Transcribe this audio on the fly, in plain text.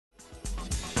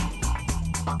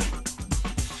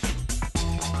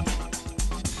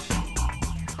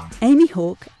Amy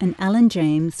Hawke and Alan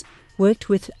James worked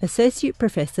with Associate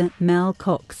Professor Mal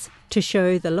Cox to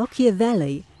show the Lockyer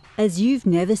Valley as you've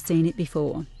never seen it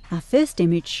before. Our first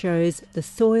image shows the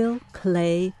soil,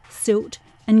 clay, silt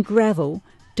and gravel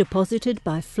deposited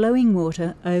by flowing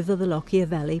water over the Lockyer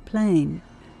Valley plain,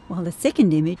 while the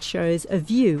second image shows a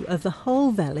view of the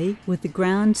whole valley with the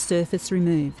ground surface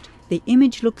removed. The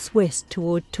image looks west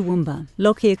toward Toowoomba.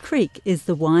 Lockyer Creek is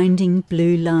the winding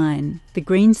blue line. The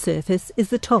green surface is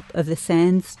the top of the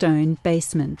sandstone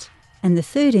basement. And the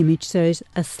third image shows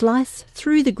a slice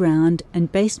through the ground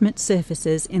and basement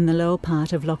surfaces in the lower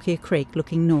part of Lockyer Creek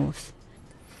looking north.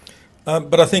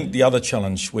 But I think the other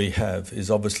challenge we have is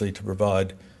obviously to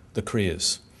provide the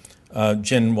careers.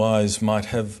 Gen Ys might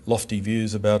have lofty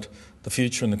views about the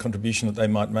future and the contribution that they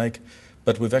might make,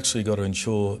 but we've actually got to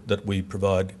ensure that we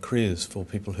provide careers for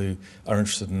people who are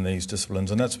interested in these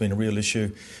disciplines, and that's been a real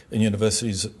issue in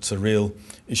universities. It's a real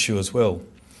issue as well.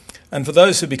 And for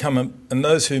those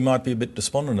who might be a bit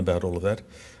despondent about all of that,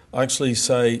 I actually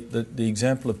say that the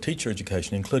example of teacher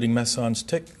education, including maths, science,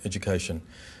 tech education,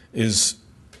 is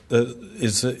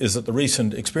that the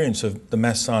recent experience of the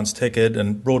maths, science, tech ed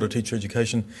and broader teacher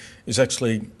education is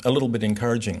actually a little bit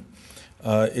encouraging.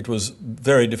 It was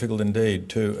very difficult indeed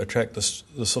to attract the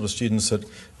sort of students that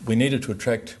we needed to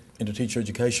attract into teacher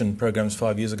education programs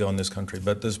 5 years ago in this country.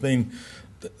 But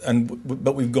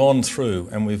we've gone through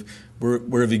and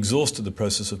we've exhausted the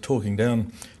process of talking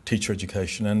down teacher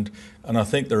education, and I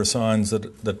think there are signs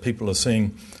that people are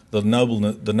seeing the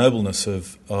nobleness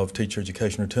of teacher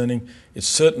education returning. It's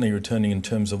certainly returning in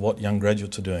terms of what young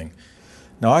graduates are doing.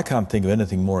 Now, I can't think of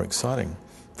anything more exciting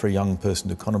for a young person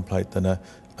to contemplate than a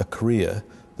career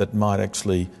that might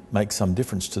actually make some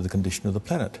difference to the condition of the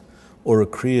planet, or a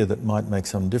career that might make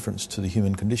some difference to the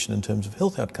human condition in terms of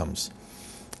health outcomes.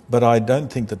 But I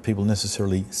don't think that people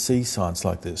necessarily see science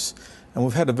like this. And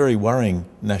we've had a very worrying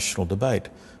national debate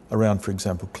around, for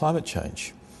example, climate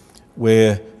change,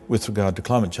 where with regard to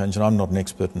climate change, and I'm not an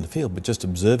expert in the field, but just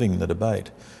observing the debate,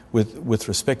 with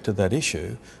respect to that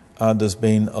issue, there's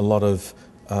been a lot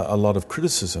of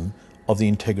criticism of the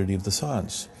integrity of the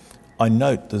science. I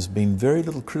note there's been very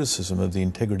little criticism of the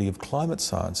integrity of climate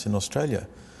science in Australia,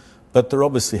 but there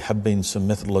obviously have been some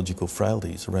methodological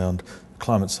frailties around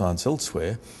climate science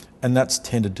elsewhere, and that's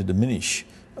tended to diminish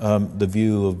the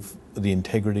view of the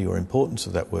integrity or importance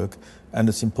of that work, and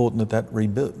it's important that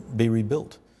be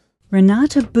rebuilt.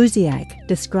 Renata Buziak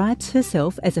describes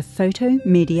herself as a photo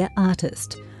media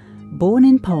artist. Born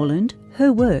in Poland,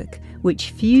 her work, which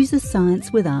fuses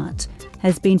science with art,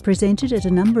 has been presented at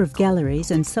a number of galleries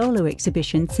and solo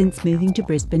exhibitions since moving to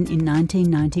Brisbane in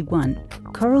 1991.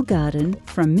 Coral Garden,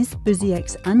 from Miss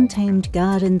Buziak's Untamed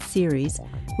Garden series,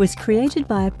 was created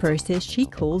by a process she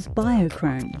calls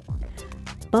biochrome.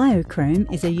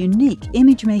 Biochrome is a unique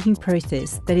image-making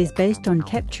process that is based on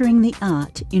capturing the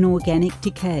art in organic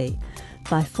decay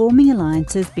by forming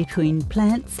alliances between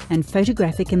plants and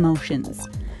photographic emulsions.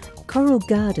 Coral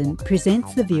Garden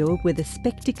presents the viewer with a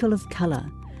spectacle of colour.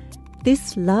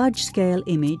 This large-scale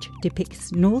image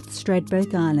depicts North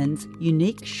Stradbroke Island's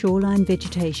unique shoreline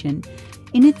vegetation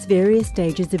in its various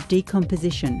stages of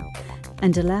decomposition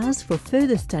and allows for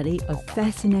further study of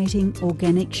fascinating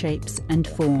organic shapes and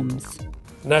forms.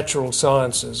 Natural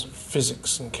sciences,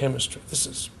 physics and chemistry, this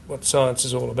is what science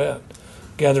is all about,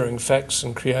 gathering facts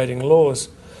and creating laws.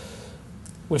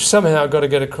 We've somehow got to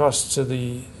get across to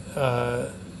the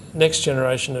next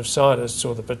generation of scientists,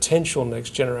 or the potential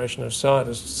next generation of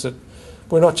scientists, that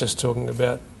we're not just talking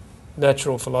about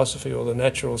natural philosophy or the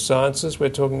natural sciences, we're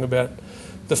talking about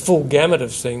the full gamut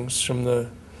of things, from the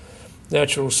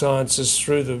natural sciences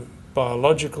through the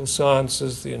biological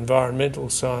sciences, the environmental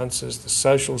sciences, the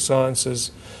social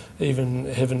sciences, even,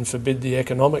 heaven forbid, the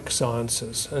economic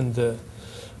sciences, and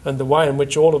the way in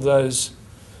which all of those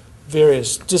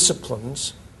various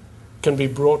disciplines can be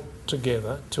brought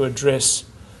together to address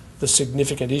the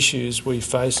significant issues we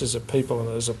face as a people and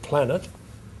as a planet,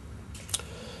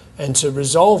 and to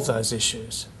resolve those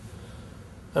issues.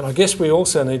 And I guess we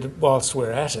also need, whilst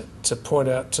we're at it, to point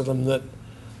out to them that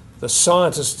the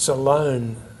scientists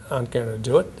alone aren't going to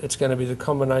do it. It's going to be the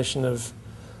combination of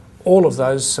all of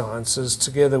those sciences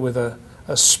together with a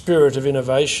spirit of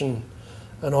innovation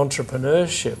and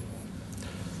entrepreneurship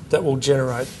that will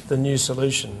generate the new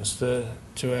solutions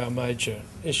to our major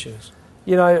issues.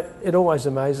 You know, it always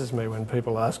amazes me when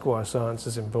people ask why science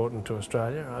is important to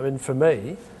Australia. I mean, for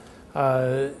me,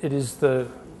 it is the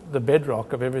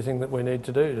bedrock of everything that we need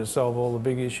to do to solve all the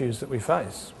big issues that we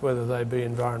face, whether they be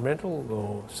environmental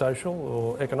or social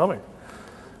or economic.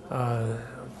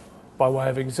 By way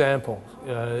of example,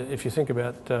 if you think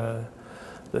about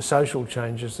the social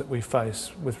changes that we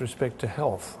face with respect to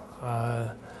health.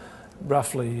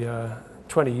 Roughly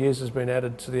 20 years has been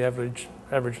added to the average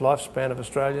lifespan of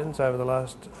Australians over the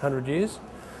last 100 years.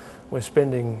 We're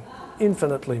spending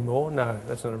infinitely more, no,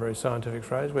 that's not a very scientific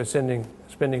phrase, we're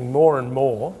spending more and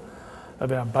more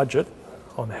of our budget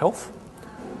on health.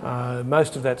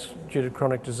 Most of that's due to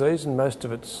chronic disease, and most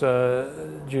of it's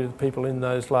due to the people in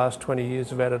those last 20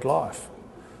 years of added life.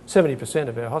 70%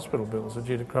 of our hospital bills are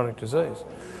due to chronic disease.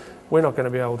 We're not going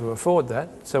to be able to afford that,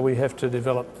 so we have to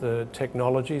develop the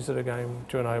technologies that are going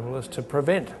to enable us to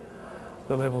prevent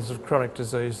the levels of chronic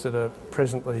disease that are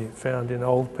presently found in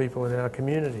old people in our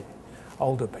community.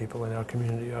 Older people in our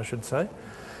community, I should say.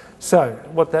 So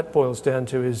what that boils down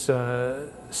to is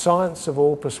science of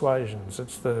all persuasions.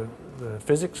 It's the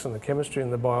physics and the chemistry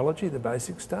and the biology, the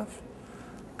basic stuff,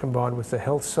 combined with the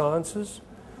health sciences,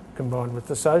 combined with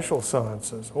the social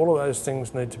sciences. All of those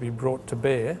things need to be brought to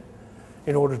bear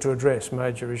in order to address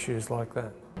major issues like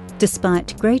that.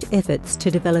 Despite great efforts to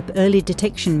develop early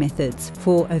detection methods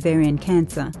for ovarian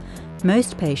cancer,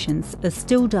 most patients are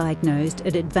still diagnosed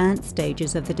at advanced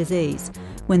stages of the disease,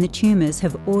 when the tumours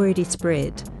have already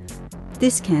spread.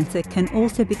 This cancer can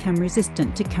also become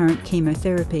resistant to current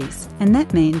chemotherapies, and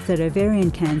that means that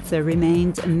ovarian cancer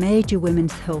remains a major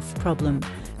women's health problem,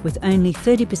 with only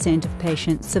 30% of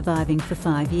patients surviving for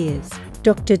 5 years.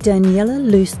 Dr. Daniela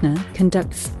Lusner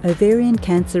conducts ovarian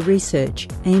cancer research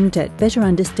aimed at better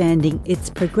understanding its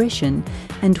progression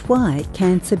and why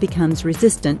cancer becomes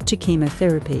resistant to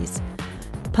chemotherapies.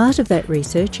 Part of that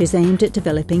research is aimed at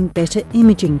developing better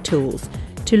imaging tools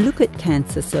to look at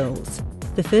cancer cells.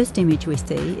 The first image we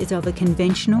see is of a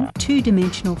conventional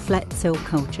two-dimensional flat cell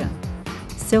culture.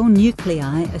 Cell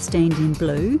nuclei are stained in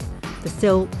blue, the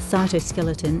cell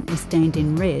cytoskeleton is stained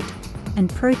in red, and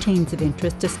proteins of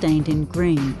interest are stained in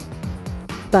green.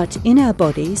 But in our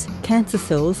bodies, cancer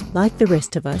cells, like the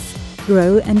rest of us,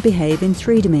 grow and behave in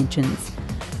 3 dimensions.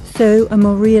 So a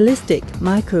more realistic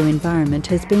microenvironment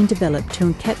has been developed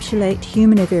to encapsulate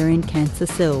human ovarian cancer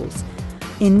cells.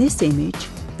 In this image,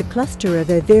 the cluster of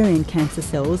ovarian cancer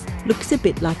cells looks a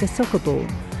bit like a soccer ball.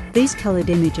 These coloured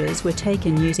images were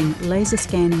taken using laser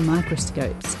scanning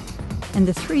microscopes, and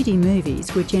the 3D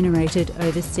movies were generated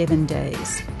over 7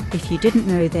 days. If you didn't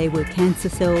know they were cancer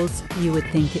cells, you would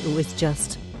think it was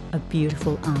just a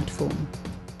beautiful art form.